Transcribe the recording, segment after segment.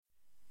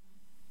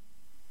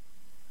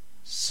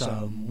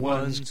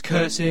Someone's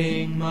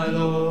cursing my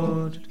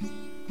lord.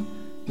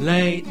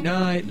 Late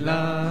night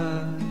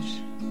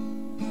lunch.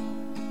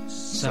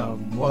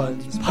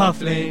 Someone's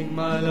puffling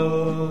my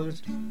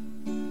lord.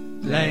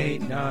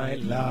 Late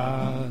night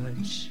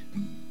lunch.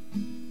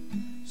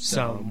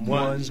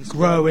 Someone's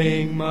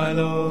growing my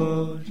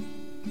lord.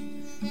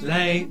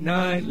 Late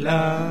night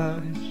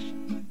lunch.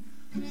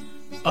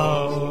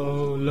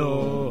 Oh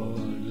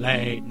Lord,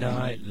 late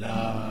night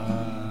lunch.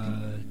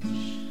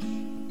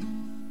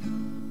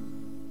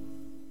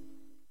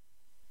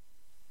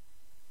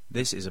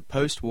 This is a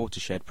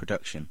post-Watershed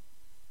production.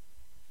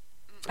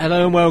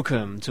 Hello and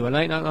welcome to a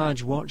late night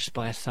lunch watched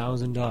by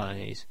 1,000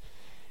 eyes.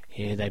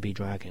 Here they be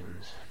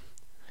dragons.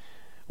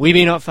 We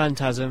be not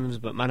phantasms,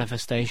 but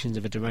manifestations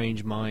of a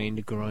deranged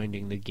mind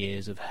grinding the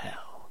gears of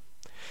hell.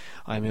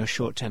 I am your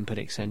short-tempered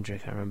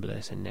eccentric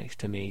Arambulus, and next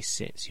to me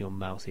sits your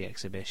mouthy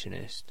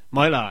exhibitionist,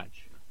 my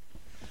Large.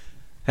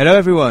 Hello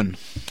everyone!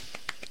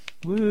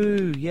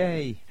 Woo,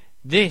 yay!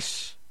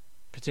 This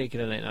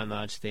particular late night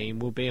large theme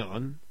will be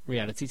on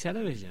reality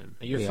television.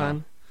 Are you a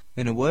fan?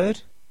 In a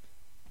word?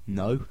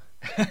 No.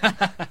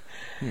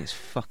 It's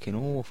fucking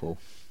awful.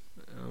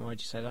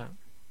 Why'd you say that?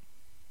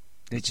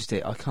 It's just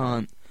I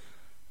can't...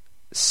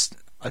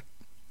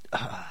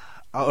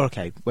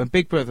 okay, when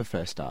Big Brother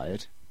first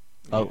started,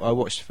 I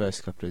watched the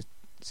first couple of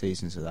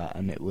seasons of that,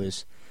 and it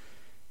was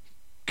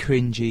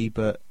cringy,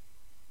 but,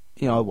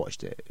 you know, I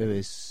watched it. It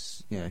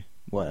was, you know,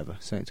 whatever,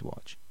 something to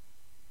watch.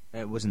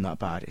 It wasn't that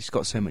bad. It's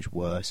got so much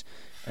worse.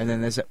 And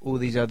then there's all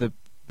these other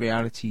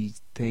reality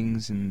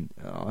things, and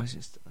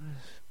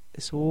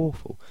it's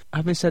awful.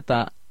 Having said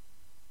that,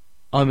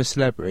 I'm a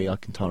Celebrity I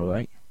can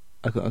tolerate.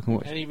 I can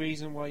watch. Any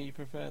reason why you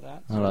prefer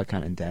that? I like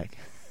Ant and Dec.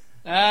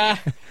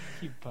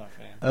 You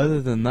perfect.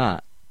 Other than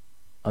that,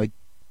 I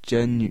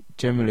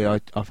generally I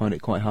find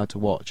it quite hard to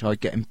watch. I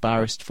get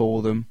embarrassed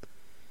for them,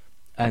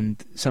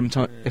 and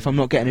sometimes if I'm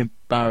not getting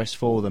embarrassed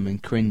for them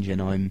and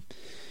cringing, I'm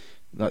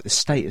like the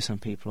state of some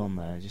people on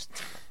there. Just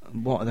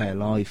what are they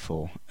alive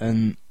for?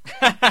 And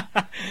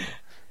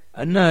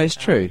no, it's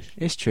true.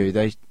 It's true.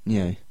 They, you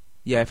know,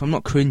 yeah. If I'm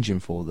not cringing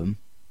for them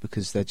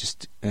because they're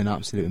just an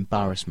absolute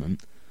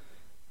embarrassment,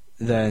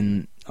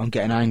 then I'm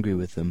getting angry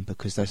with them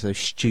because they're so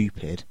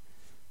stupid,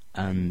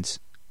 and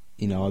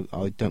you know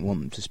I don't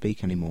want them to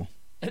speak anymore.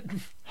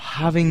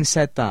 Having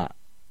said that,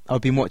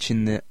 I've been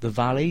watching the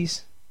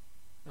Valleys.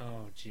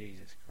 Oh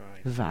Jesus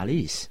Christ! The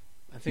Valleys.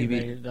 I think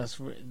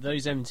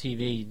those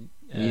MTV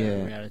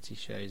reality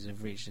shows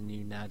have reached a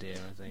new nadir,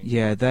 I think.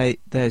 Yeah,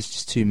 there's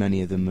just too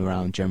many of them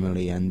around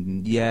generally,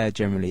 and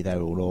generally they're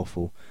all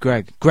awful.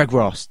 Greg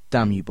Ross,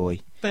 damn you,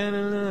 boy.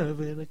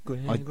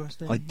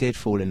 I did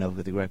fall in love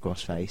with the Greg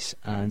Ross face,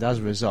 and as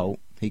a result,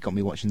 he got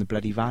me watching the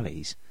bloody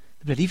Valleys.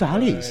 The bloody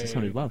Valleys. It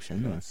sounded Welsh,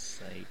 didn't it?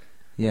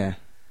 Yeah.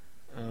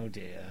 Oh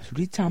dear. It's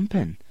really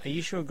tamping. Are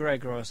you sure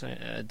Greg Ross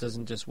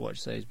doesn't just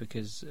watch those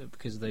because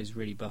of those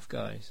really buff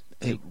guys?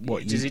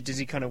 Does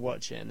he kind of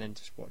watch it and then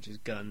just watch his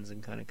guns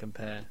and kind of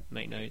compare,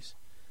 make notes?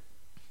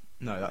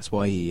 No, that's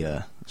why he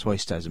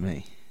stares at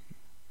me.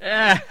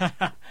 Oh,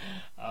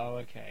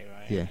 okay,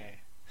 right. Yeah. Okay.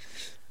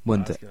 I'll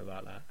ask him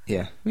about that.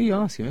 Yeah. Well, you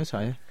ask him, I'll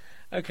tell you.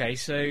 Okay,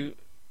 so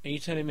are you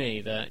telling me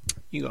that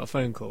you got a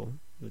phone call?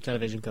 The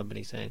television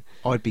company saying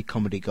I'd be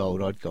comedy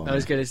gold. I'd go on. I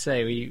was going to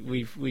say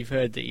we've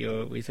heard that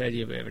you're a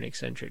bit of an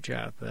eccentric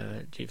chap.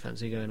 Do you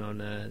fancy going on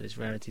this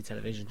reality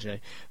television show?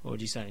 What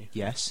would you say?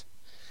 Yes.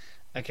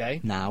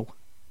 Okay. Now.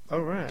 Oh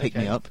right. Pick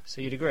me up. So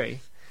you'd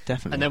agree?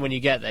 Definitely. And then when you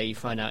get there, you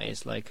find out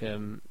it's like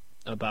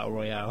a battle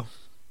royale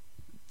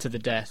to the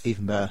death.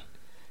 Even better.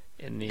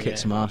 In the kick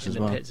some ass as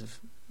well. Pits of...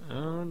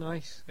 Oh,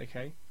 nice.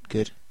 Okay.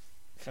 Good.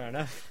 Fair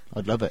enough.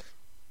 I'd love it.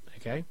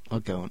 Okay.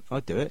 I'd go on.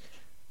 I'd do it.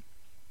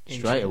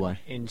 Straight away.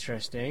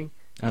 Interesting.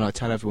 And I'd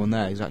tell everyone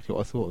there exactly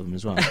what I thought of them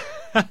as well.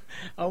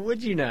 Oh,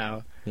 would you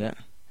now? Yeah.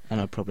 And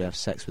I'd probably have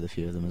sex with a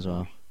few of them as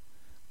well.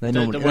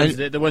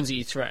 The ones that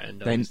you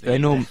threatened.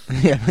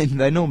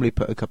 They normally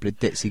put a couple of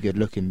ditzy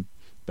good-looking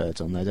birds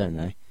on there, don't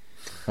they?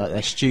 Like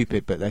they're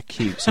stupid, but they're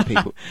cute. So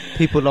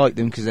people like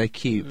them because they're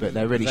cute, but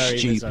they're really very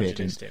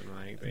stupid.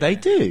 Mike, they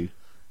do.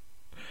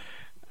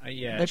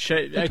 Yeah,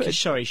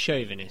 sorry,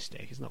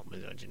 chauvinistic. It's not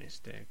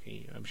misogynistic.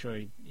 I'm sure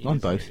he on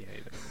both.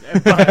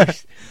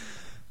 Both.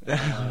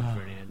 Oh,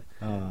 brilliant.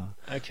 Oh.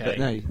 Okay. But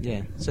no,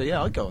 yeah. So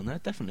yeah, I'd go on there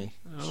definitely,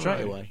 straight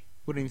right. away.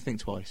 Wouldn't even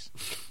think twice.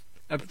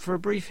 For a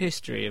brief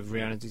history of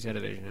reality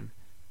television,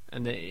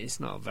 and it's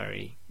not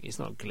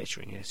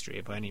glittering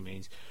history by any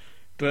means,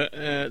 but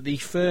the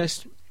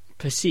first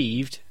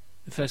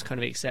kind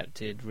of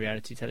accepted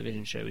reality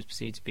television show was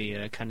perceived to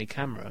be Candid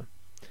Camera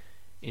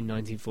in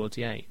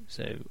 1948.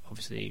 So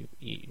obviously,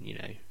 you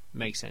know,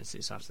 makes sense.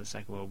 It's after the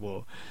Second World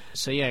War.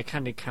 So yeah,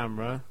 Candid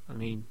Camera. I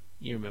mean,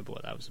 you remember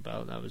what that was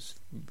about? That was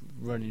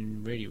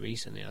running really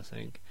recently, I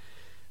think.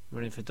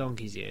 Running for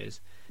donkey's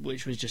years,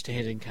 which was just a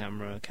hidden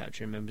camera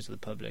capturing members of the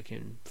public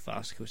in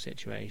farcical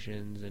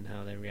situations and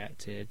how they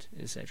reacted,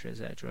 etc.,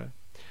 etc.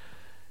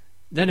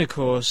 Then, of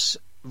course,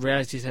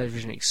 reality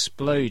television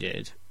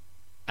exploded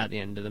at the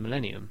end of the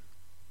millennium.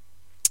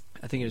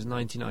 I think it was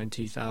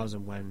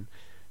 1999-2000 when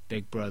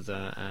Big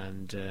Brother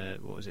and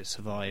what was it,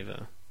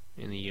 Survivor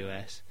in the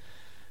US.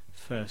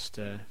 First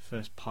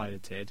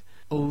piloted.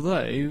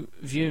 Although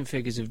viewing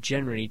figures have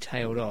generally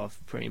tailed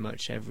off pretty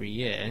much every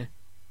year,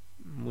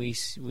 we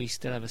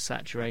still have a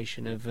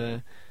saturation of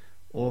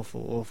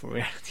awful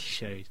reality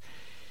shows.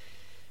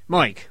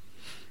 Mike,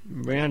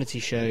 reality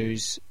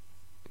shows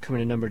come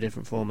in a number of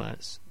different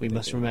formats. We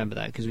must remember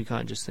that, because we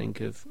can't just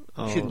think of...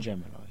 Shouldn't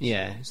generalise.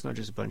 Yeah, it's not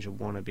just a bunch of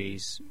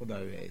wannabes...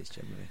 Although it is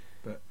generally.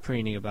 But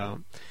preening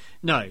about.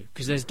 No,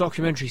 because there's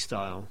documentary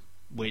style,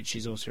 which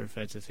is also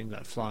referred to things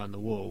like Fly on the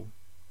Wall,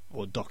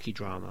 or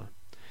docudrama.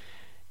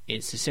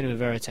 It's the cinema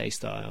verite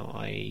style,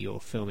 i.e. you're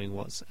filming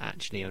what's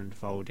actually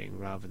unfolding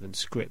rather than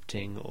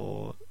scripting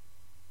or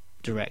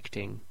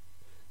directing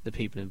the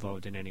people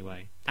involved in any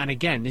way. And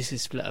again, this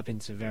is split up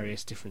into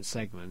various different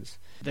segments.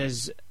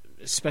 There's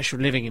special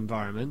living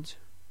environment.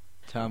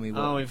 Tell me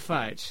what. Oh, in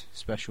fact,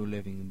 special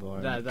living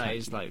environment. that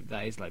is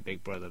like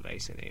Big Brother,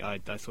 basically. I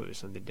thought it was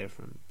something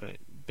different, but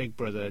Big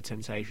Brother,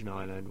 Temptation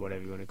Island,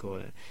 whatever you want to call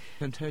it.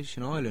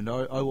 Temptation Island.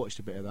 I watched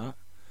a bit of that.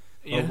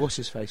 Yeah. Oh, what's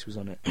his face was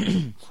on it?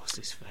 What's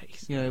his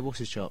face? Yeah, what's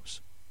his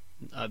chops?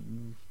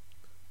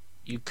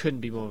 You couldn't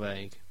be more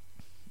vague.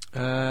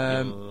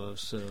 You're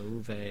so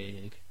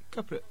vague.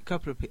 Couple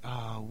of people.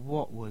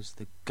 What was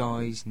the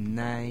guy's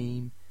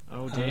name?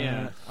 Oh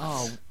dear.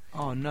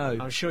 Oh no.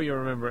 I'm sure you'll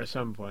remember at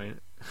some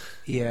point.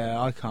 Yeah,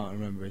 I can't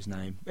remember his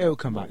name. It'll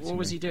come back to me. What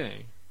was he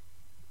doing?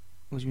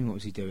 What do you mean, what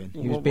was he doing?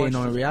 Well, He was being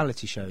on a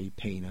reality show, you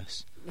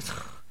penis.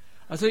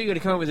 I thought you were going to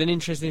come up with an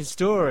interesting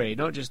story,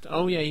 not just,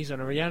 oh yeah, he's on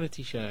a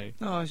reality show.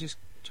 No, I was just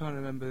trying to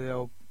remember the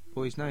old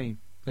boy's name.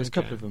 There's a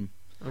Okay. couple of them.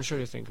 I'm sure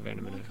you'll think of it in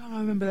a Why minute. can't I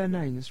remember their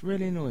name? That's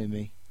really annoying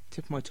me.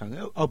 Tip of my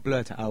tongue. I'll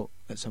blurt it out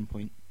at some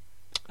point.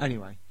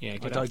 Anyway, Yeah, I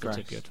get off the digress.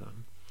 tip of your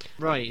tongue.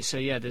 Right, so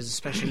yeah, there's a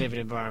special living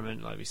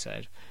environment, like we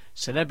said.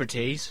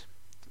 Celebrities.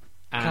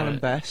 Callum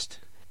Best.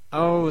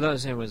 Oh, that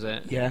was him, was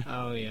it? Yeah.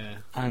 Oh, yeah.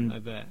 And I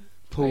bet.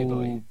 Paul.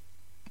 Playboy.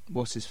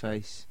 What's his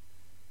face?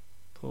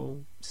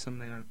 Paul?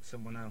 Someone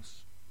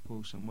else.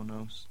 Paul someone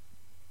else.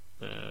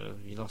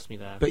 You lost me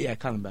there. But yeah,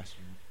 Callum Best.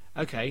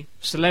 Okay,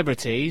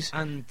 celebrities.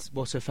 And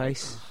what's her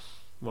face?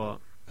 What?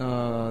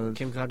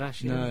 Kim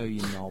Kardashian? No,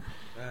 you knob.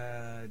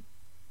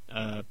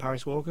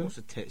 Paris Walker? What's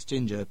the tits?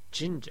 Ginger.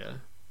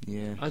 Ginger?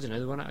 Yeah. I don't know,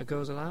 the one out of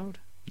Girls Aloud?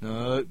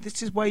 No,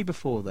 this is way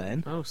before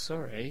then. Oh,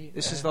 sorry.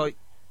 This is like,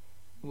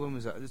 when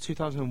was that? The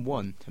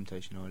 2001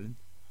 Temptation Island.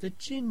 The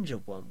ginger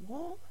one,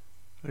 what?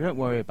 Don't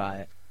worry about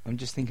it. I'm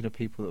just thinking of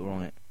people that were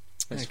on it.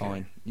 That's Okay.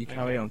 fine. You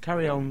carry on.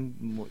 Carry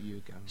on what you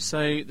were going.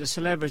 So the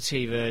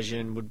celebrity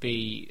version would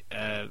be,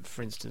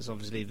 for instance,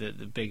 obviously the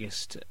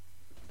biggest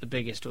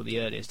or the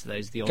earliest of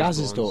those, the Osbournes.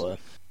 Gaz's daughter,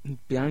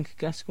 Bianca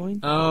Gascoigne.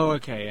 Oh,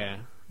 okay,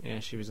 yeah,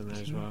 she was on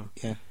there as well.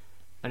 Yeah.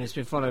 And it's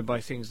been followed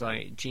by things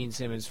like Gene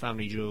Simmons'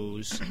 Family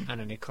Jewels,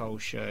 Anna Nicole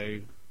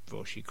Show,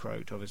 before she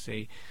croaked,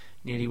 obviously,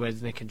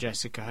 Newlyweds, Nick and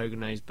Jessica,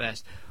 Hogan Knows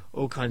Best,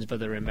 all kinds of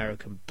other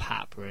American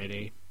pap,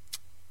 really.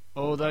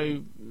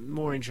 Although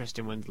more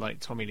interesting ones like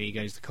Tommy Lee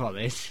Goes to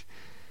College,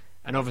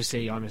 and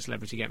obviously I'm a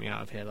Celebrity, Get Me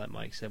Out of Here, like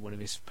Mike said, one of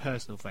his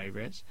personal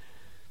favourites.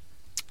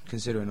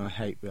 Considering I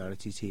hate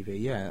reality TV,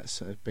 yeah,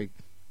 that's a big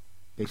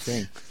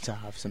thing to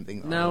have something.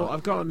 Like Now, that.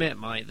 I've got to admit,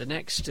 Mike, the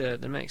next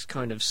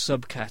kind of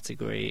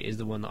subcategory is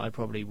the one that I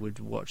probably would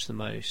watch the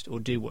most, or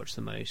do watch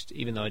the most,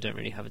 even though I don't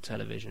really have a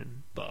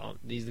television. But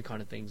these are the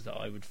kind of things that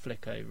I would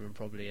flick over and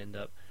probably end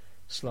up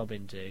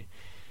slobbing to,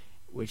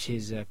 which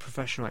is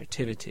professional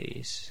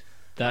activities.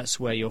 That's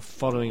where you're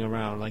following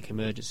around like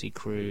emergency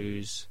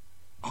crews,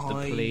 the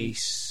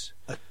police.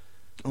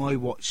 I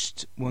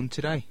watched one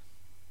today.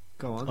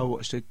 Go on. I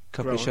watched a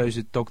couple Go of on. shows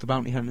of Dog the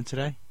Bounty Hunter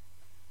today.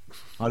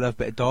 I love a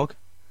bit of dog.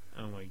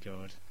 Oh my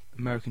god.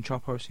 American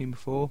Chopper I've seen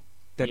before.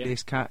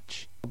 Deadliest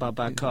Catch. What about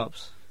Bad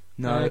Cops?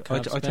 No, Bad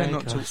Cops, I tend Bad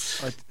not Cops.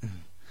 to.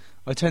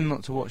 I tend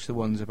not to watch the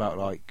ones about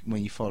like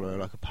when you follow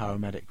like a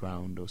paramedic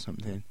round or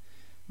something.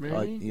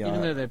 Really? yeah.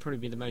 Even though they'd probably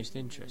be the most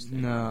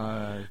interesting.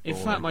 No. In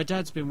boring. fact, my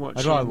dad's been watching...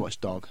 I'd rather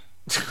watch Dog.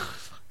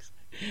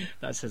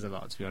 That says a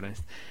lot, to be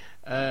honest.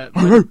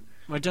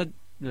 My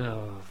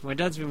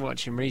dad's been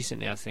watching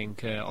recently, I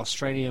think,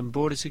 Australian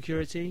Border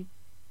Security.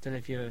 Don't know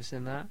if you've ever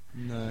seen that.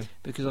 No.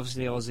 Because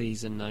obviously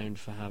Aussies are known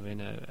for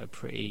having a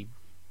pretty...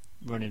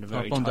 running a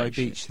very Bondi tight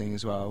Beach ship. thing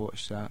as well. I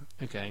watched that.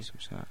 Okay.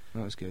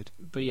 That was good.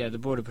 But yeah, the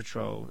Border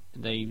Patrol,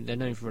 they're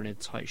known for running a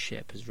tight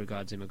ship as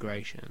regards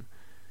immigration.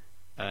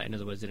 In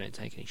other words, they don't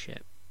take any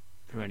shit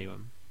from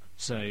anyone.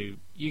 So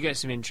you get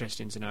some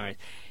interesting scenarios.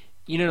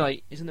 You know,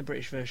 like, isn't the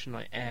British version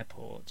like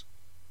airport?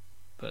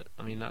 But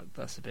I mean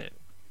that's a bit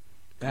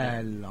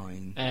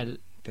Airline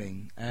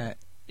thing.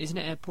 Isn't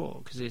it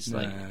airport? Because it's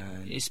like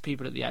it's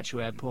people at the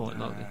actual airport.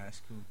 Not the...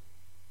 It's cool.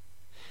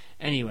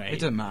 Anyway, It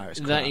doesn't matter. It's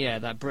that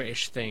crap. that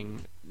British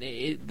thing.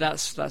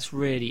 That's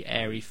really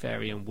airy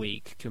fairy and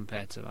weak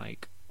compared to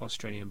like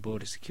Australian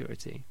Border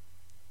Security,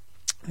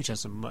 which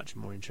has some much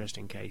more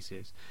interesting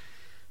cases,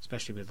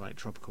 especially with like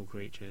tropical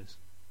creatures.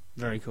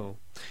 Very cool.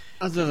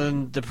 Other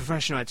than the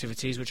professional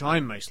activities, which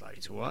I'm most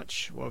likely to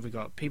watch, what have we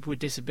got? People with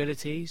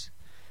disabilities.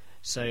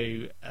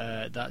 So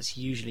that's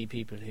usually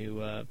people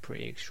who are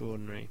pretty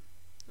extraordinary.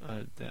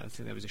 I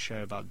think there was a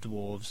show about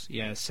dwarves.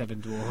 Yeah,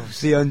 7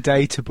 dwarves. The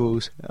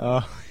Undateables.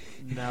 Oh.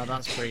 Now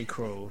that's pretty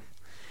cruel.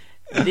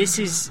 This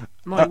is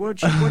Mike. What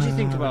do you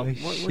think about what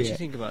do you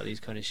think about these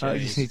kind of shows? I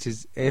just need to.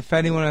 If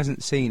anyone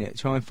hasn't seen it,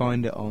 try and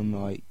find it on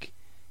like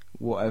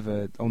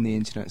whatever on the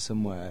internet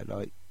somewhere.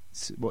 Like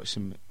watch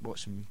some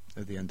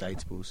of the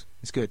Undateables.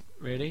 It's good.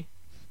 Really?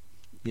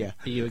 Yeah.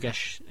 Are you a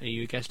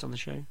guest on the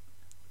show?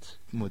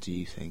 What do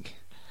you think?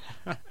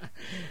 I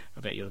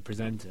bet you're the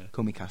presenter.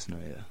 Call me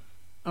Casanova.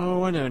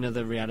 Oh, I know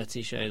another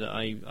reality show that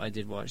I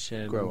did watch.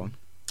 Grow on.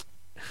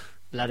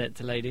 Ladette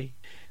to Lady.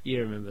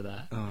 You remember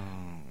that? Oh,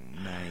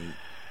 mate.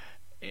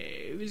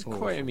 It was Awful.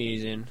 quite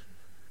amusing.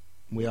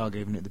 We are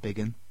giving it the big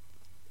one.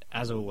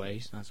 As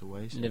always. As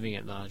always. Living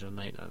at large on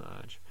Late Night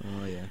Large.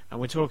 Oh, yeah.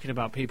 And we're talking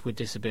about people with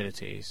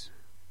disabilities.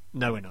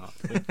 No, we're not.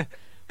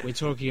 We're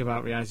talking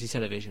about reality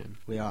television.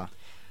 We are.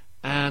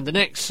 And the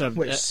next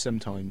Which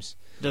sometimes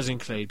does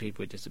include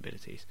people with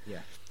disabilities. Yeah.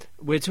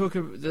 We're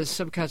talking. The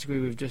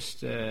subcategory we've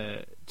just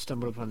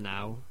stumbled upon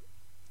now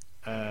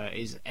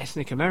is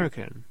ethnic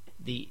American.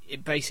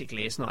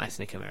 Basically, it's not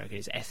ethnic American.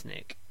 It's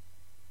ethnic,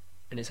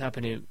 and it's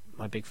happening at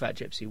My Big Fat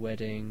Gypsy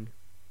Wedding.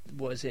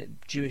 What is it?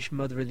 Jewish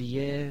Mother of the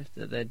Year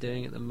that they're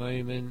doing at the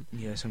moment.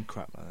 Yeah, some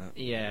crap like that.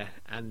 Yeah,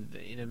 and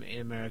in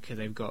America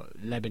they've got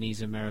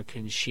Lebanese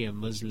American, Shia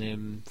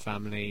Muslim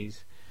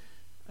families,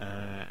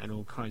 and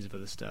all kinds of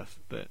other stuff.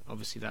 But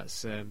obviously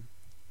that's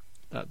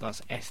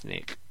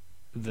ethnic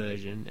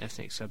version,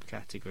 ethnic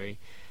subcategory,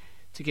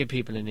 to give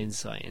people an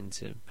insight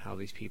into how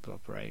these people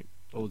operate.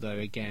 Although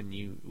again,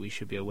 we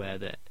should be aware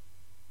that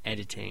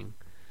editing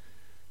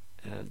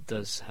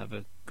does have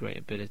a great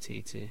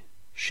ability to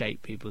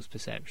shape people's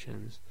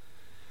perceptions.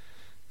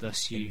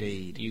 Thus,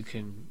 you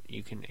can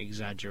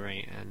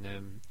exaggerate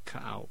and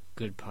cut out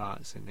good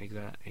parts and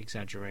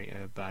exaggerate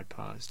bad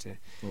parts to,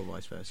 or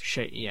vice versa.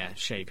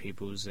 Shape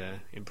people's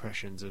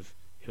impressions of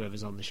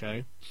whoever's on the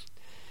show.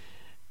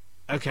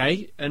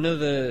 Okay,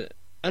 another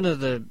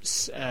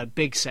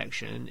big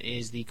section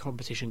is the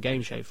competition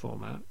game show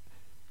format,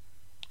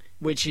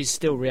 which is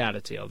still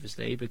reality,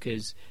 obviously,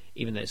 because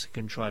even though it's a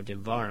contrived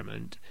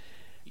environment,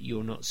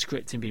 you're not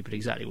scripting people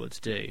exactly what to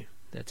do.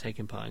 They're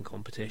taking part in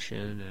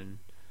competition and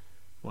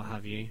what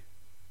have you.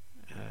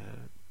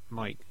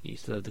 Mike, you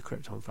still have the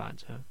Krypton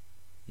factor.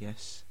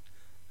 Yes.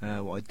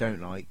 What I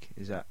don't like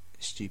is that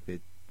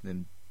stupid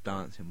them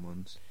dancing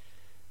ones.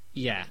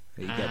 Yeah,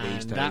 that you get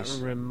these days.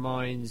 That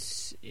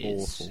reminds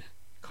Awful.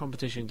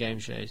 Competition game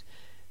shows.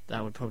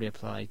 That would probably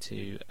apply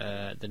to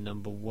the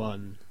number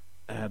one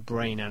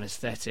brain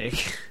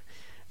anaesthetic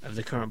of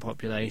the current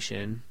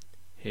population,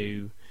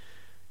 who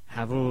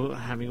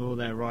having all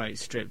their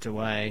rights stripped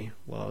away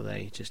while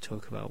they just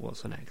talk about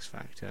what's on X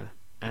Factor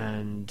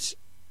and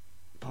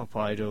Pop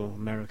Idol,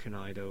 American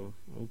Idol,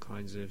 all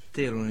kinds of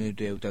Deal or No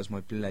Deal does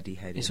my bloody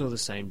head It's in. all the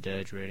same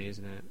dirge, really,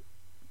 isn't it?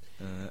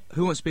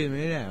 Who Wants to Be a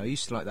Millionaire? I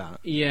used to like that.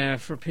 Yeah,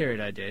 for a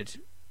period I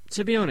did.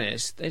 To be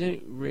honest, they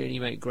don't really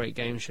make great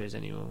game shows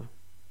anymore.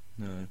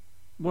 No.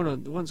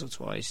 Once or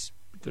twice,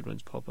 good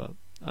ones pop up.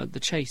 The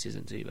Chase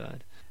isn't too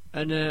bad.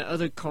 And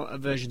other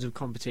versions of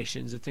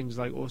competitions are things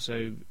like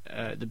also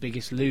The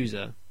Biggest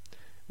Loser,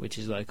 which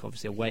is like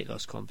obviously a weight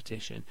loss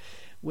competition,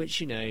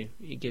 which,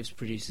 it gives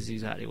producers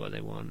exactly what they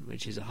want,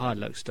 which is a hard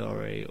luck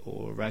story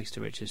or a rags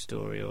to riches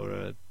story or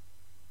a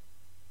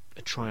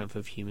triumph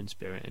of human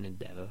spirit and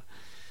endeavour,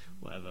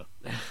 whatever.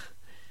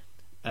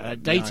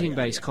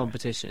 Dating-based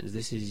competitions,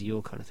 this is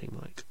your kind of thing,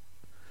 Mike.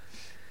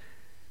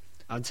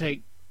 I'll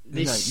take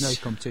this... No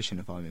competition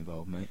if I'm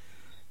involved, mate.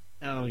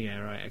 Oh, yeah,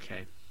 right,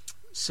 okay.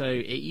 So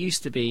it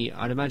used to be,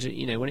 I'd imagine,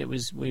 when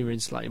we were in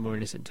slightly more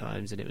innocent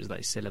times and it was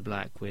like Cilla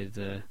Black with,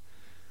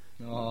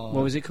 what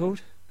was it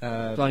called?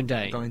 Blind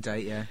Date. Blind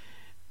Date, yeah.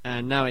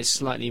 And now it's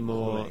slightly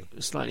more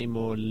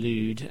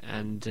lewd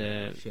and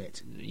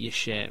your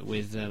shit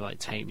with like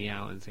Take Me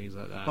Out and things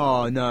like that.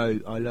 Oh no,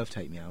 I love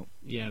Take Me Out.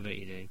 Yeah, I bet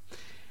you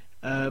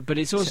do. But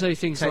it's also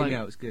things Take like Me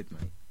Out is good,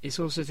 mate. It's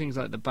also things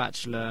like The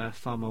Bachelor,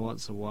 Farmer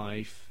Wants a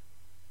Wife,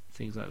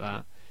 things like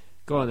that.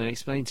 Go on then,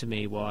 explain to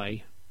me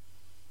why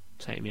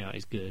Take Me Out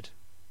is good.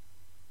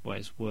 Why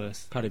it's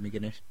worth Paddy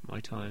McGuinness. my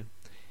time.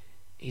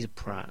 He's a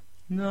prat.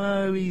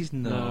 No, he's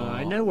not. No,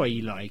 I know why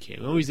you like him.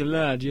 Oh, he's a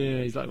lad,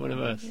 yeah, he's like one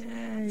of us.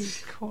 Yeah,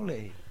 he's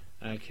quality.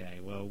 Okay,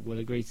 well, we'll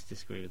agree to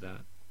disagree with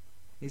that.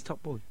 He's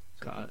top boy.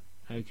 Got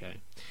it.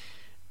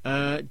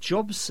 Okay.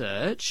 Job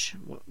search?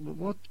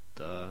 What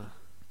the...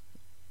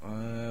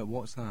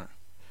 What's that?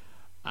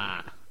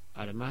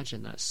 I'd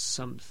imagine that's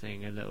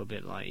something a little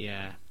bit like,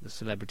 The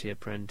Celebrity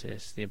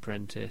Apprentice, The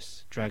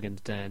Apprentice,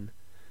 Dragon's Den.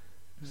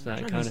 It's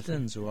that kind of thing.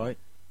 Den's alright.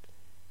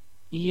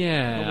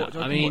 Yeah,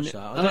 I mean, watch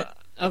that.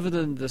 Other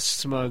than the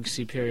smug,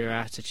 superior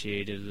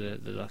attitude of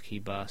the lucky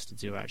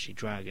bastards who are actually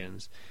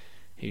dragons,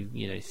 who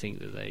think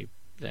that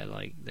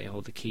they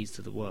hold the keys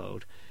to the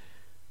world.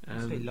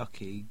 If they're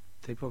lucky,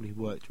 they probably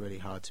worked really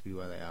hard to be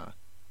where they are.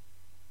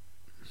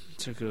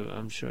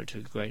 I'm sure it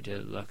took a great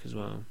deal of luck as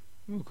well.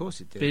 Well, of course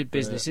it did.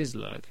 Business is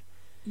luck.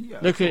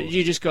 Yeah,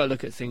 You just got to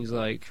look at things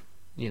like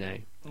You know,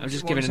 I'm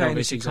just What giving an saying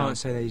obvious is you example. can't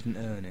say they didn't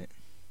earn it.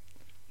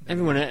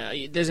 Everyone,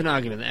 there's an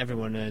argument that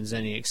everyone earns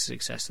any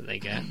success that they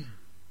get,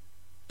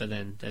 but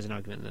then there's an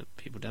argument that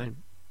people don't.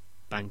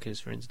 Bankers,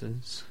 for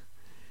instance.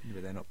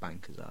 But they're not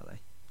bankers, are they?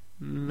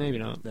 Maybe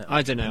not. They're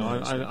I don't know.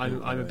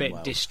 entrepreneurs I'm a that bit do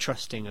well.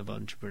 distrusting of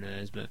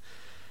entrepreneurs, but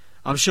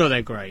I'm sure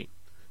they're great.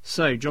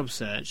 So, job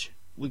search.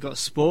 We got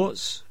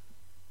sports.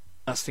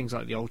 That's things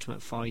like The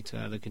Ultimate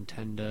Fighter, The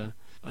Contender.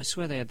 I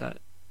swear they had that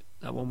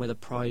one where the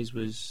prize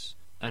was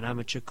an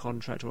amateur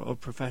contract or a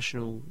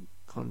professional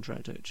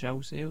contract at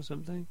Chelsea or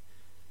something.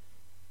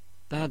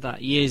 They had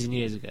that years and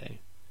years ago.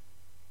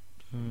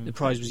 The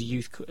prize was a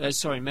youth...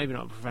 maybe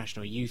not a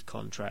professional, youth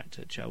contract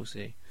at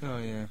Chelsea. Oh,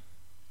 yeah.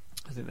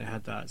 I think they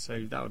had that,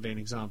 so that would be an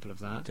example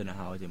of I that. don't know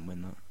how I didn't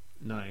win that.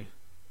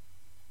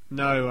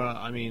 No,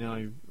 I mean,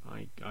 I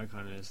can't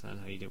understand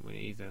how you didn't win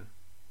it either.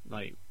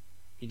 Like,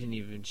 you didn't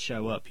even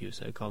show up, you were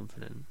so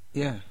confident.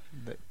 Yeah,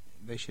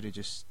 they should have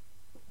just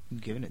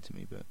given it to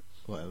me, but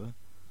whatever.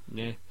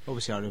 Yeah.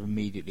 Obviously, I'd have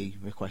immediately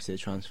requested a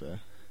transfer.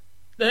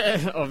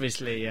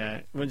 Obviously,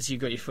 yeah. Once you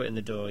got your foot in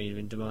the door, you've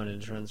been demanding a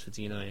transfer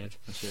to United.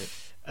 That's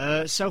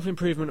it.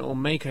 Self-improvement or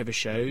makeover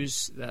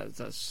shows.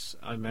 That's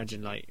I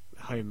imagine like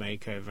home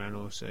makeover and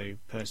also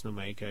personal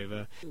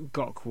makeover.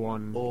 Gok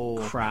one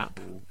crap.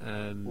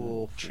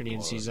 Awful Trinity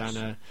and bollocks.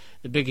 Susanna.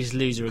 The biggest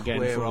loser again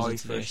Queer falls eye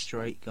into for a this.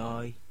 straight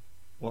guy.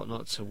 What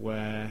not to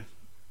wear.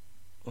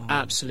 Oh,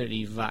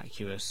 Absolutely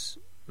vacuous.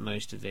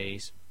 Most of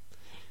these.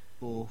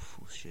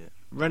 awful shit.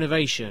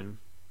 Renovation.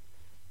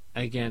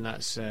 Again,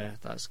 that's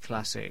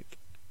classic.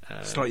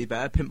 Slightly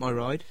better. Pimp My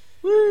Ride.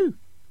 Woo!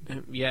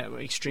 Yeah,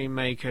 Extreme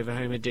Makeover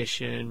Home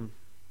Edition.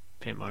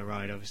 Pimp My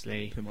Ride,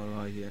 obviously. Pimp My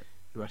Ride. Yeah.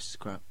 The rest is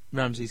crap.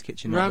 Ramsey's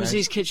Kitchen.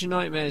 Ramsey's Kitchen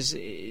Nightmares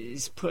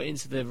is put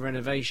into the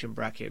renovation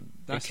bracket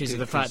That's because of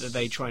good the fact 'cause- that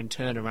they try and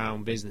turn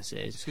around It's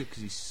businesses. good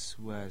because he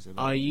swears a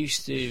lot. I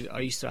used to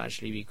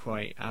actually be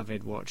quite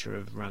avid watcher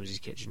of Ramsey's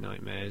Kitchen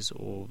Nightmares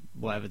or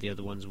whatever the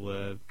other ones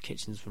were,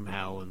 Kitchens from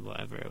Hell and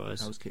whatever it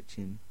was.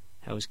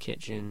 Hell's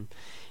Kitchen.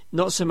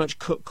 Not so much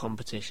cook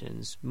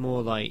competitions,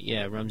 more like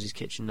Ramsey's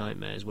Kitchen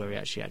Nightmares, where he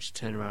actually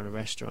turn around a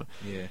restaurant.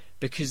 Yeah.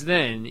 Because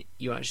then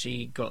you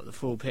actually got the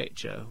full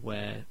picture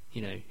where,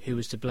 who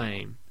was to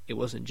blame. It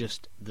wasn't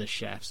just the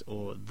chefs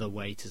or the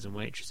waiters and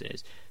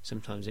waitresses.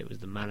 Sometimes it was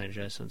the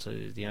manager, sometimes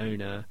it was the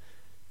owner,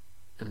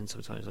 and then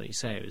sometimes, like you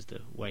say, it was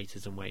the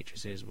waiters and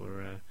waitresses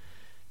were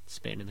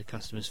spitting in the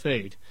customer's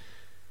food.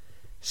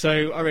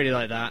 So I really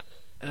like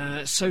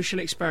that. Social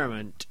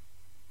experiment.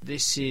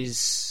 This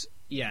is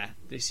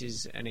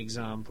an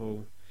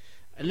example,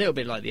 a little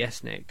bit like the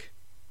Ethnic.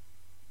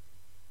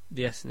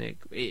 The Ethnic,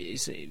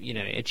 it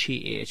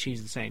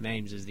achieves the same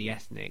aims as the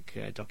Ethnic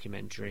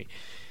documentary.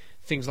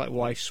 Things like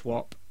Wife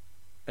Swap,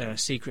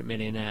 Secret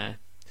Millionaire,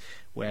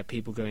 where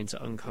people go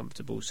into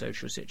uncomfortable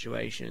social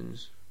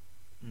situations,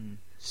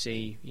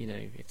 see,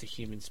 if the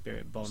human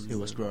spirit bonds See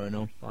what's growing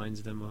on.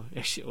 binds them,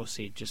 or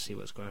see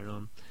what's going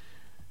on.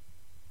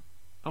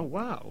 Oh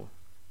wow.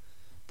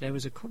 There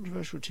was a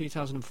controversial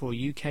 2004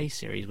 UK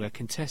series where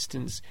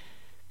contestants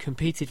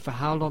competed for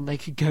how long they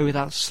could go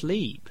without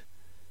sleep.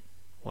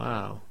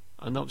 Wow.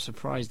 I'm not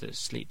surprised that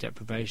sleep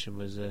deprivation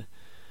was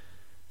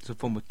It's a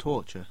form of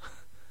torture.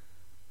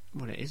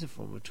 well, it is a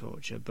form of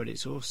torture, but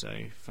it's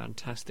also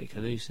fantastic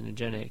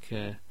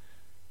hallucinogenic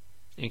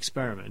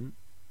experiment.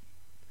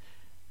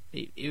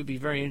 It would be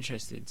very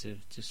interesting to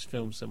just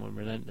film someone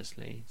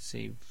relentlessly,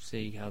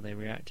 see how they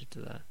reacted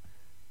to that.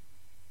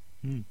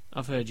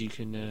 I've heard you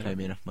can Pay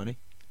me enough money.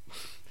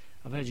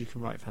 I've heard you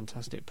can write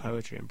fantastic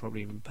poetry and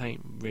probably even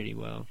paint really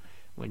well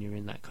when you're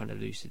in that kind of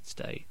lucid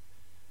state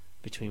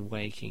between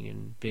waking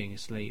and being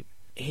asleep.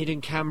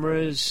 Hidden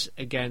cameras,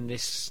 again,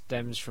 this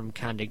stems from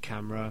Candid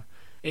Camera.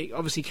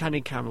 Obviously,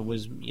 Candid Camera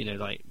was,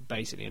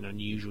 basically an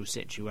unusual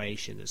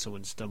situation that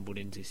someone stumbled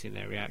into, seeing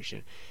their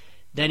reaction.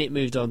 Then it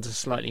moved on to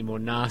slightly more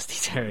nasty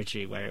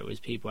territory where it was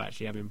people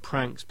actually having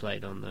pranks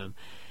played on them.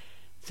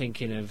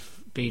 Thinking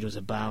of Beadle's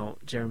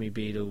About, Jeremy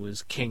Beadle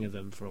was king of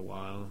them for a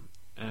while.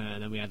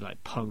 And then we had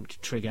like Punked,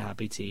 Trigger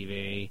Happy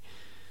TV,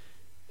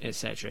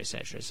 etc,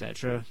 etc,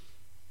 etc.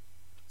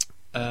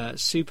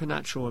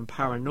 Supernatural and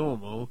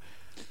paranormal.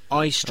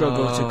 I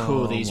struggle to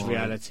call these my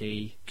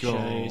reality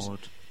shows. God.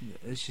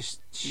 It's just...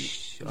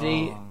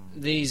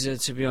 These are,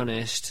 to be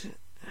honest,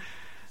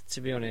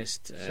 some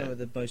of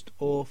the most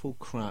awful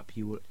crap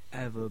you will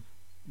ever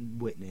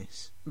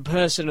witness.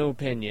 personal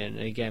opinion,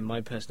 again,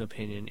 my personal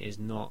opinion is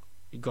not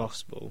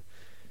gospel.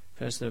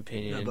 Personal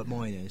opinion. No, but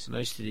mine is.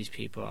 Most of these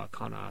people are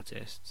con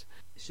artists.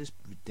 It's just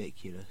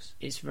ridiculous.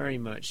 It's very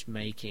much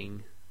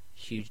making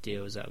huge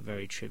deals out of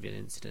very trivial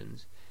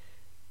incidents.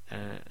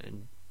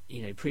 And,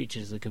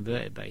 preachers are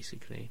converted,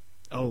 basically.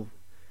 Oh,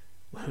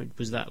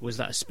 was that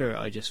a spirit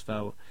I just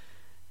felt?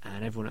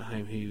 And everyone at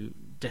home who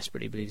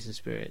desperately believes in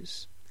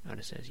spirits kind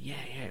of says, yeah,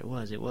 it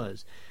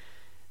was.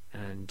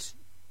 And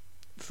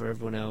for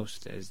everyone else,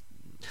 there's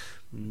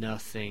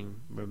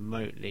nothing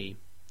remotely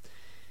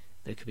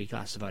that could be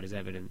classified as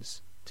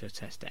evidence to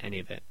attest to any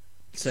of it.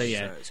 So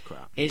it's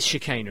crap. it's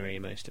chicanery,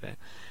 most of it.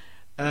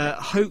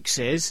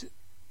 Hoaxes.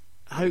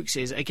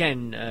 hoaxes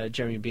again.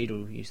 Jeremy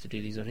Beadle used to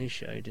do these on his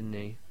show, didn't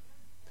he?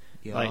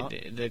 Yeah.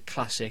 Like the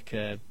classic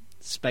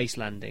space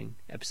landing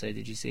episode.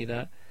 Did you see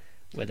that?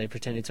 Where they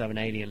pretended to have an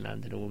alien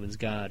land in a woman's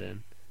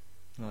garden.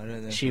 No, I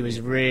don't know. She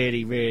was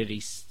really,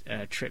 really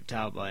tripped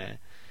out by it.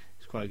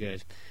 It's quite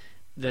good.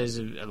 There's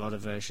a lot of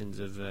versions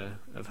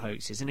of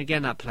hoaxes, and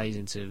again that plays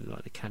into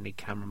like the candid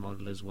camera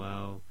model as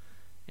well,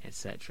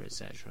 etc.,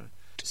 etc.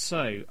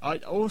 So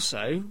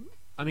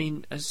I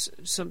mean, as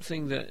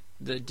something that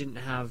didn't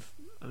have,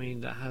 I mean,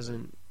 that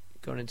hasn't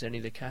gone into any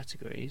of the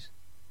categories.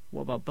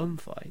 What about bum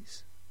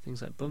fights?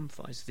 Things like bum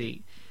fights,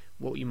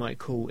 what you might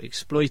call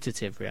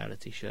exploitative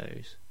reality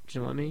shows. Do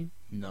you know what I mean?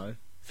 No.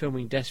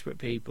 Filming desperate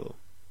people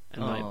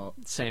and like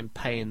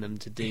paying them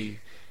to do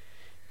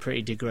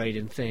pretty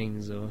degrading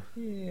things, or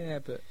Yeah,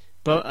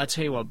 But I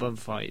tell you what, bum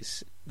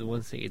fights. The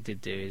one thing it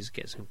did do is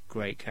get some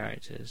great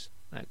characters.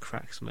 That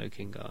crack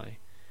smoking guy.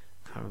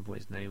 I can't remember what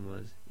his name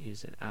was. He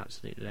was an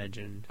absolute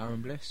legend.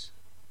 Aaron Bliss.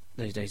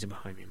 Those days are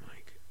behind me,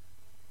 Mike.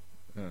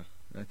 Oh,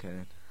 okay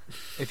then.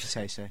 If you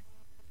say so.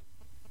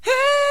 Hey,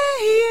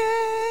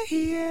 yeah,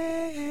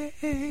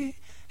 hey,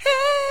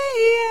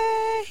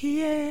 yeah,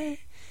 yeah. I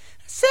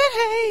said,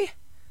 hey,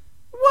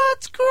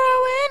 what's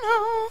growing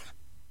on?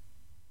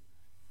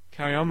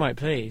 Carry on, Mike,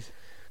 please.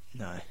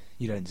 No,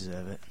 you don't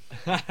deserve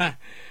it.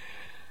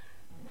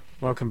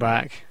 Welcome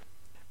back.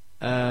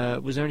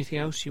 Was there anything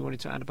else you wanted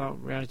to add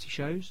about reality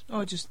shows?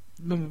 Oh, just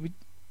remember,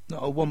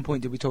 not at one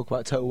point did we talk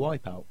about Total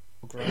Wipeout?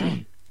 Grow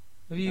on.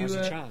 Have you? Now's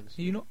the chance.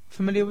 Are you not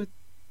familiar with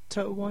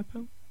Total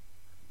Wipeout?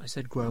 I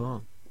said grow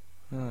on.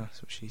 Ah,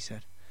 that's what she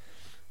said.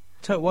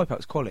 Total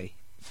Wipeout's quality.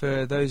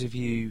 For those of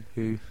you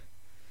who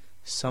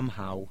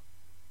somehow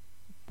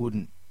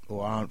wouldn't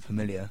or aren't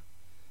familiar,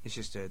 it's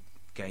just a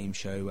game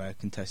show where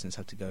contestants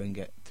have to go and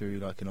get through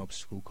like an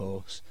obstacle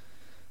course,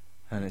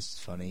 and it's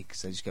funny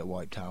because they just get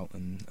wiped out,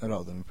 and a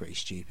lot of them are pretty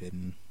stupid,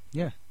 and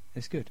yeah,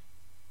 it's good.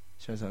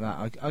 Shows like that.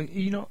 I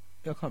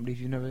can't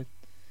believe you've never.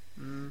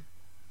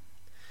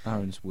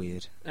 Aaron's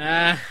weird.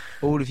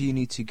 All of you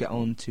need to get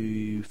on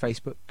to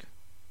Facebook,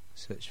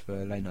 search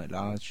for Late Night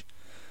Large,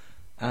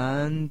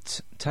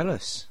 and tell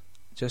us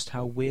just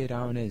how weird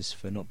Aaron is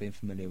for not being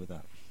familiar with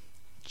that.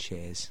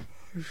 Cheers.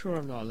 I'm sure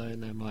I'm not alone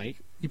there, Mike.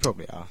 You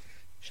probably are.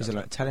 She's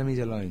alone. Tell him he's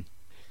alone.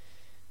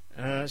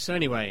 So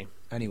anyway,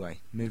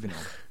 moving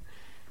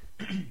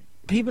on.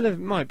 people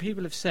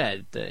have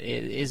said that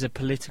it is a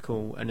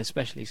political and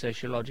especially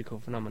sociological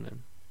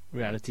phenomenon,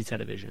 reality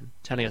television,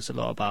 telling us a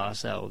lot about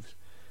ourselves.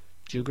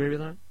 Do you agree with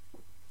that?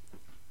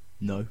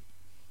 No.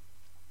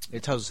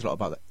 It tells us a lot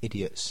about the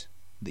idiots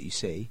that you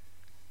see.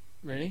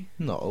 Really?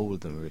 Not all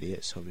of them are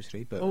idiots,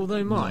 obviously, but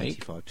although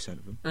Mike, 95%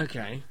 of them.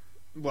 Okay,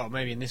 well,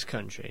 maybe in this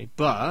country,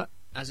 but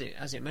as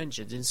it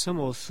mentions, in some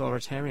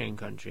authoritarian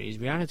countries,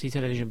 reality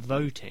television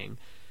voting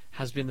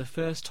has been the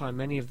first time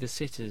many of the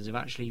citizens have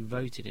actually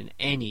voted in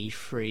any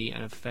free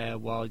and fair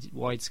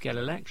wide-scale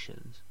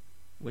elections,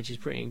 which is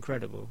pretty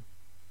incredible.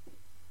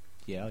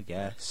 Yeah, I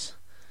guess.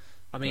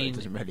 I mean, it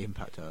doesn't really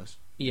impact us.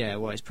 Yeah,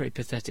 well, it's pretty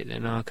pathetic that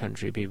in our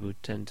country people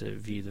tend to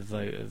view the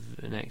vote of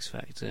an X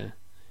Factor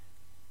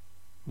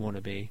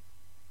wannabe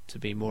to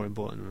be more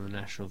important than the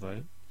national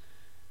vote.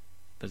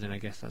 But then I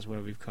guess that's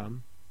where we've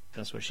come.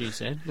 That's what she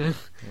said.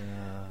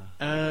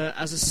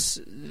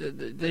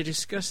 They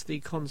discussed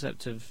the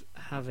concept of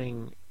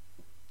having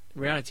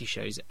reality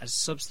shows as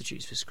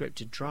substitutes for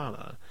scripted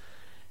drama.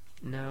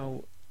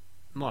 Now,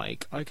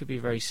 Mike, I could be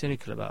very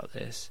cynical about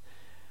this.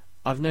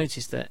 I've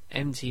noticed that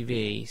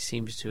MTV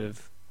seems to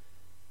have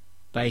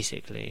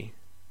basically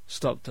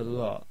stopped a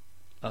lot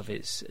of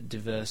its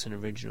diverse and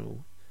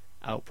original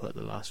output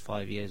the last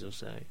 5 years or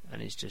so,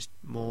 and it's just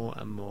more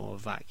and more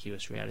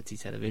vacuous reality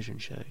television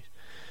shows.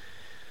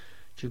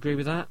 Do you agree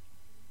with that?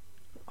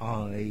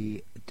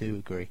 I do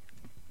agree.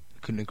 I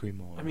couldn't agree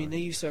more. I mean, they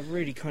used to have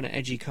really kind of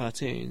edgy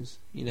cartoons,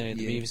 you know,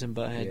 the Beavis and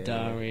Butthead,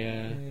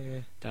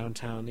 Daria,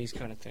 Downtown, these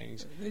kind of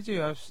things. They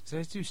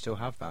do still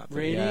have that. But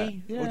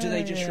really? Or do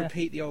they just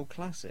repeat the old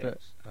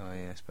classics?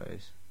 I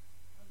suppose.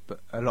 But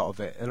a lot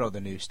of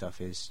the new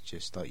stuff is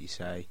just like you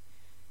say,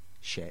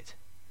 shit.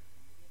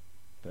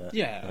 But,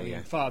 yeah, I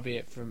mean, far be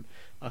it from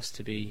us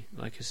to be,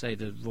 like I say,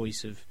 the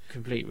voice of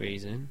complete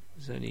reason.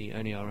 It's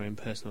only our own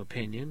personal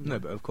opinion. No,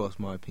 but of course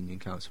my opinion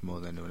counts for more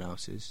than anyone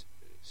else's.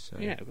 So.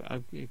 Yeah, but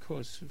of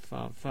course,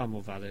 far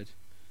more valid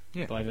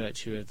yeah. by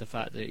virtue of the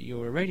fact that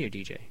you're a radio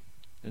DJ,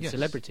 a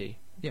celebrity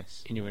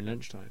in your own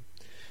lunchtime.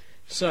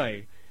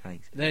 So,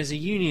 thanks. There's a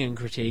union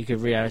critique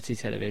of reality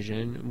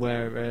television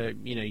where,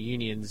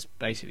 unions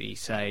basically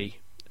say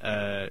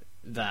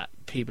that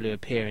people who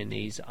appear in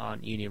these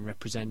aren't union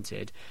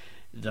represented.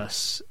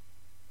 Thus,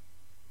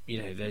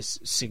 there's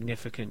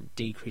significant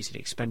decrease in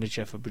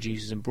expenditure for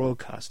producers and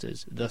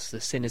broadcasters. Thus,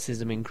 the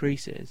cynicism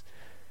increases.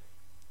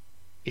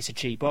 It's a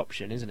cheap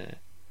option, isn't it?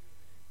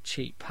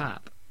 Cheap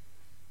pap.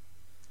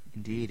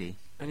 Indeedy.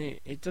 And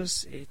it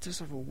does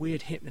have a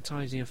weird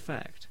hypnotising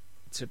effect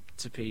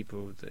to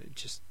people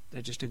that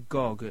they're just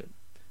agog at.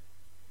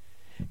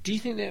 Do you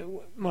think that,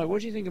 Mike? What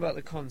do you think about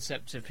the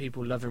concept of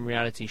people loving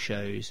reality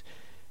shows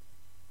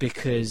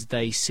because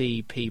they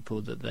see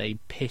people that they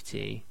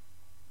pity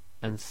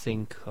and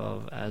think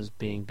of as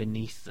being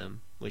beneath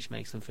them, which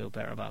makes them feel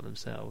better about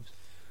themselves.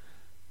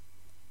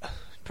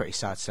 Pretty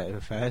sad state of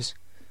affairs.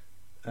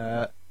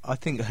 I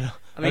think a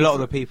mean, lot of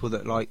the people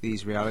that like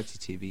these reality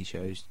TV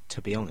shows,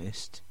 to be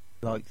honest,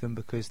 like them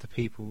because the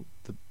people,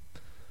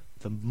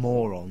 the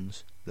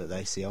morons that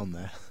they see on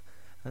there,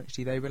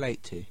 actually they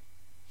relate to.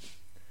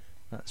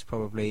 That's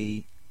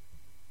probably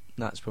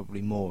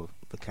more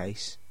the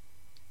case.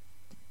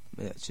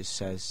 It just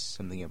says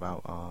something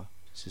about our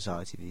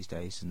society these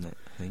days, doesn't it?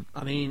 I think.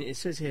 I mean, it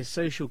says here,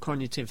 social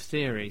cognitive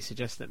theory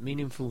suggests that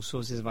meaningful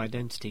sources of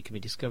identity can be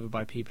discovered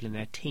by people in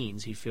their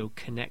teens who feel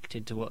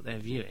connected to what they're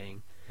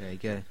viewing. There you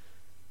go.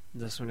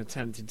 Thus, when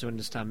attempting to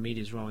understand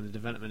media's role in the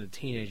development of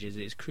teenagers,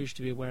 it is crucial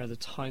to be aware of the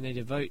time they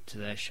devote to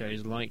their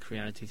shows like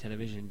reality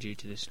television due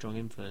to this strong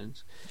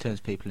influence. Turns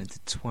people into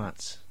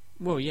twats.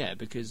 Well, yeah,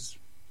 because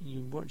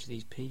you watch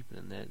these people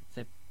and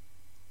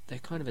they're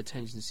kind of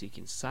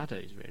attention-seeking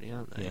saddos, really,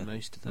 aren't they? Yeah.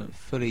 Most of them.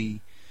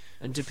 Fully.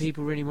 And do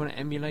people really want to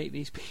emulate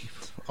these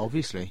people?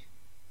 Obviously.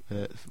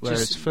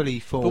 Whereas fully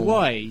formed. But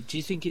why? Do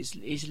you think it's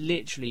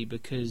literally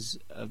because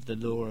of the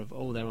law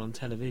of, they're on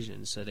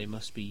television, so they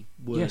must be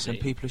worthy? Yes, and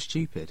people are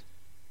stupid.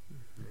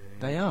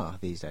 They are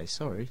these days,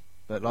 sorry.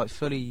 But like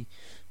fully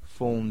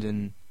formed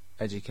and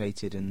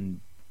educated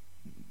and,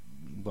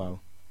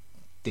 well,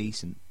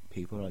 decent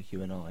people like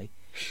you and I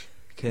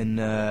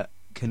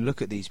can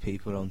look at these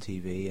people on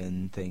TV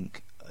and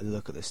think,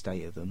 look at the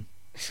state of them.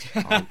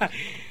 I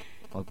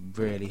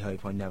really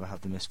hope I never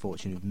have the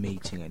misfortune of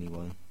meeting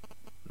anyone.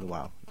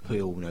 Well,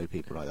 we all know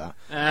people like that.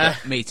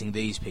 But meeting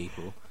these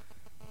people,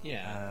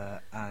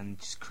 and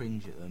just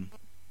cringe at them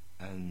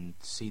and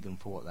see them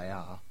for what they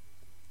are.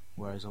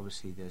 Whereas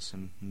obviously there's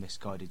some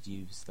misguided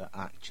youths that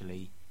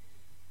actually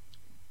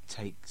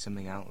take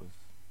something out of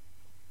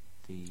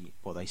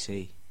what they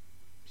see.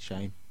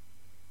 Shame.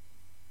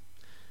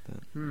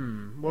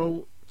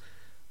 Well,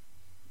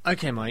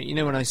 okay, Mike. You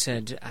know when I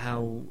said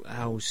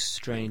how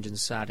strange and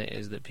sad it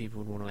is that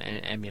people would want to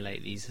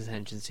emulate these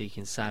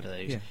attention-seeking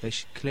saddos? Yeah, they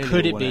should clearly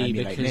Could it want to be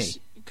emulate because?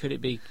 me. Could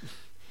it be?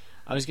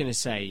 I was going to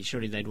say,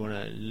 surely they'd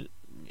want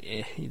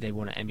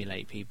to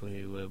emulate people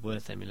who were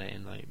worth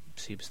emulating, like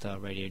superstar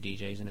radio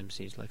DJs and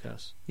MCs like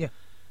us. Yeah,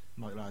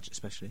 Mike Large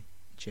especially.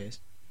 Cheers.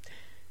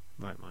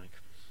 Right, Mike.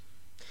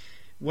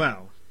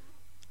 Well,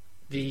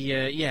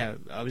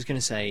 I was going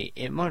to say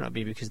it might not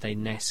be because they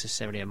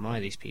necessarily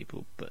admire these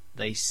people, but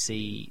they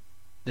see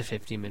the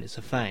 15 minutes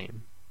of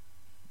fame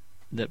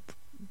that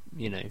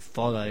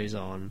follows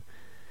on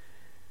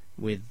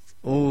with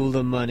all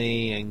the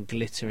money and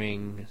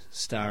glittering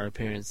star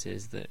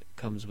appearances that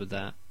comes with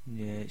that.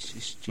 Yeah, it's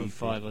just for stupid.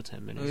 5 or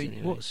 10 minutes.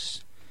 Anyway.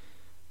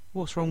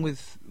 What's wrong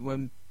with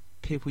when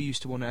people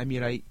used to want to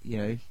emulate,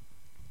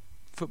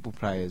 football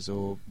players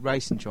or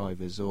racing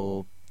drivers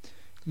or,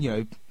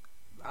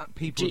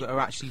 people that are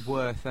actually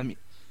worth them,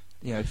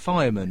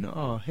 firemen,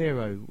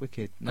 hero,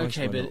 wicked, nice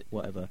okay, one, but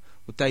whatever.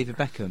 Or David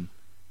Beckham.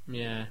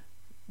 Yeah,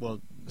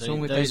 well, What's wrong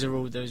with those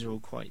are all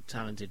quite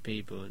talented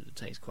people. It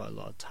takes quite a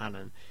lot of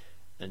talent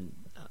and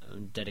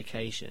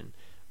dedication.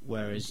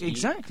 Whereas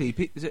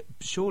exactly,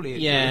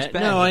 surely it's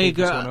better. No, for I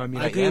people agree. to want to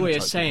emulate I agree them what you're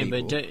types of saying,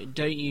 but people.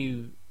 don't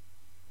you?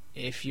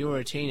 If you're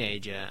a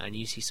teenager and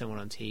you see someone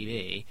on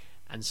TV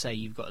and say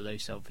you've got low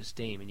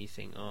self-esteem and you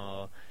think,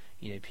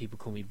 people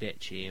call me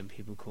bitchy and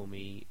people call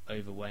me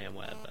overweight and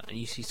whatever, and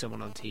you see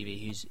someone on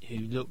TV who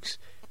looks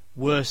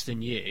worse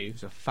than you,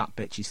 who's a fat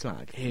bitchy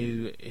slag,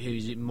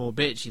 who's more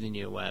bitchy than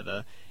you or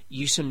whatever,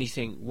 you suddenly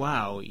think,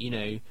 wow,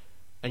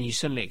 and you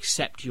suddenly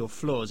accept your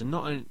flaws, and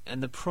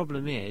the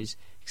problem is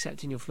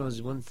accepting your flaws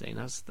is one thing.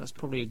 That's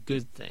probably a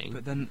good thing.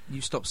 But then you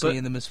stop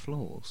seeing them as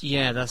flaws.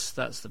 Yeah, that's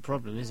the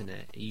problem, isn't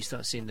it? You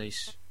start seeing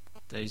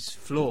those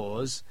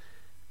flaws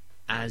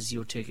as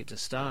your ticket to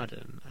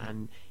stardom,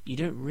 and you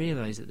don't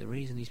realise that the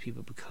reason these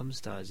people become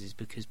stars is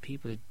because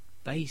people are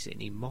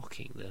basically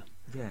mocking them.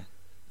 Yeah,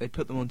 they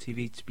put them on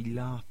TV to be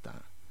laughed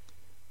at.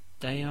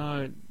 They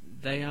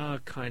are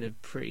kind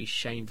of pretty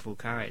shameful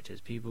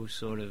characters. People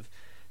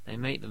they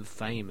make them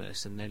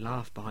famous and they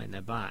laugh behind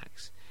their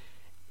backs.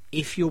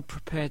 If you're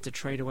prepared to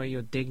trade away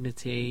your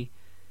dignity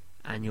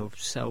and your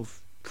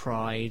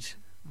self-pride,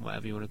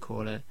 whatever you want to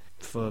call it,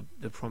 for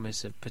the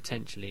promise of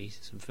potentially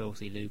some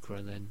filthy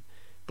lucre, then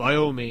by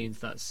all means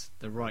that's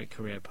the right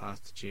career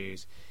path to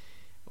choose,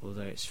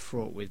 although it's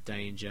fraught with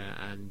danger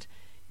and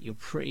you're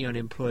pretty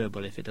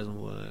unemployable if it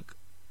doesn't work,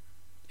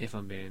 if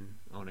I'm being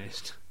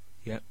honest.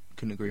 Yep,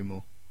 couldn't agree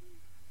more.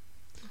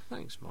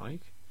 Thanks,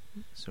 Mike.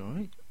 It's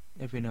alright.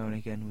 Every now and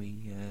again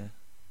we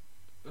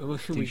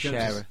we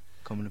share a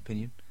common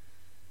opinion.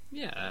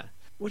 Yeah.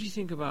 What do you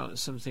think about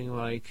something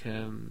like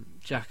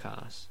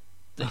Jackass?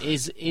 That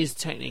is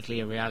technically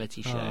a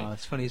reality show. Oh,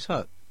 it's funny as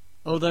fuck.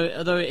 Although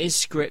it is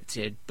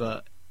scripted,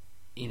 but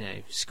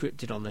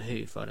scripted on the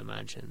hoof, I'd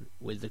imagine,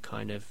 with the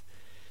kind of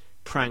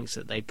pranks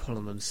that they pull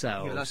on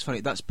themselves. Yeah, that's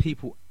funny. That's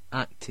people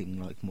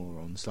acting like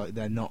morons. Like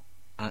they're not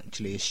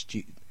actually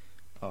astute.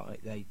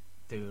 They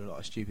do a lot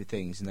of stupid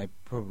things, and they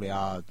probably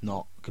are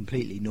not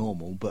completely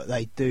normal, but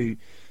they do.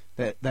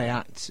 They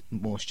act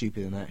more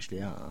stupid than they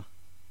actually are.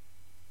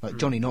 Like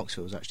Johnny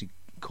Knoxville is actually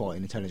quite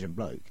an intelligent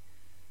bloke,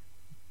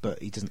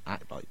 but he doesn't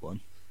act like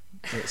one.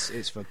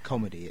 It's for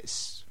comedy.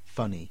 It's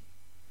funny,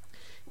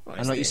 Well,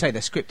 and like you say,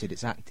 they're scripted.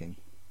 It's acting.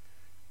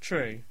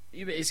 True.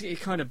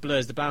 It kind of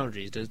blurs the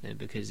boundaries, doesn't it?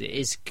 Because it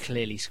is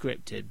clearly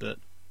scripted, but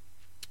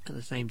at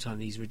the same time,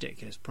 these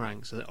ridiculous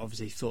pranks are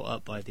obviously thought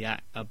up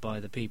by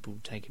the people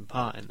taking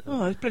part in them.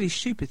 Oh, it's bloody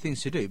stupid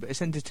things to do, but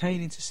it's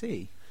entertaining to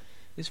see.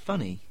 It's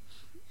funny.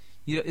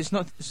 It's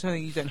not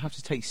something you don't have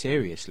to take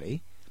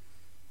seriously.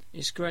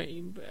 It's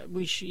great.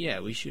 We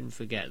shouldn't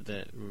forget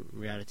that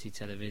reality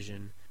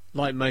television,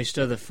 like most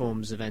other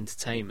forms of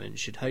entertainment,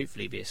 should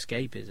hopefully be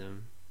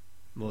escapism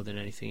more than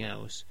anything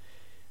else.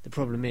 The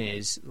problem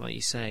is, like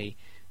you say,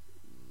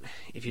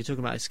 if you're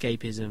talking about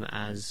escapism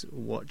as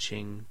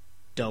watching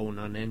dull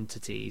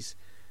non-entities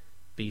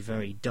be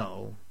very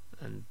dull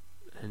and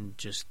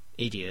just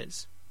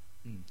idiots,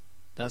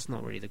 that's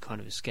not really the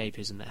kind of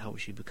escapism that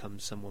helps you become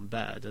someone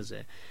better, does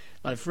it?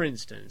 Like, for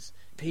instance,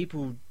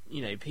 people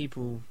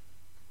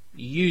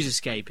use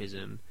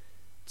escapism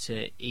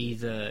to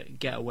either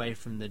get away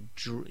from the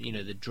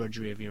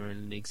drudgery of your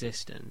own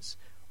existence,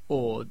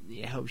 or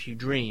it helps you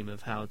dream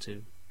of how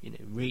to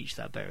reach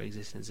that better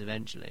existence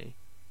eventually,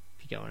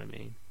 if you get what I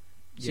mean.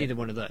 It's either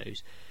one of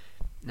those.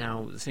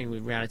 Now, the thing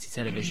with reality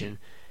television,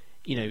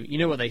 you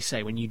know what they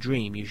say, when you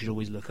dream you should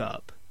always look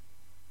up.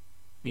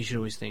 You should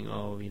always think,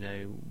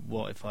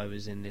 what if I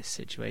was in this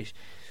situation?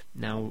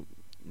 Now,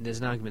 there's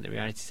an argument that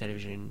reality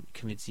television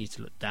convinces you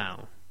to look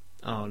down.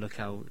 Oh, look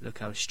how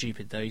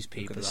stupid those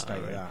people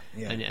are,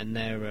 and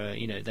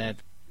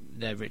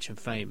they're rich and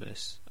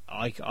famous.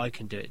 I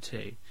can do it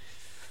too.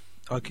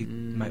 I could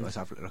make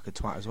myself look like a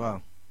twat as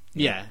well.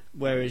 Yeah.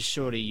 Whereas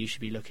surely you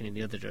should be looking in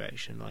the other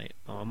direction. Like,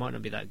 I might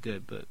not be that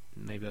good, but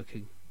maybe I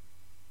could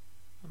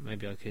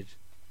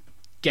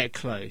get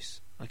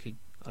close. I could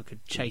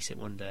chase it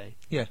one day.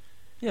 Yeah.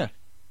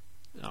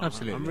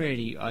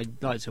 Absolutely.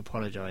 I'd like to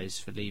apologise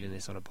for leaving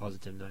this on a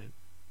positive note.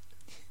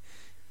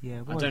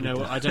 Yeah. I don't know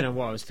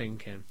what I was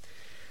thinking.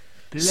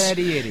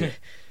 Bloody idiot.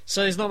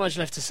 So there's not much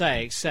left to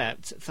say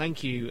except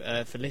thank you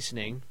for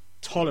listening,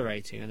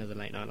 tolerating another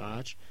Late Night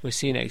Large. We'll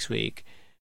see you next week.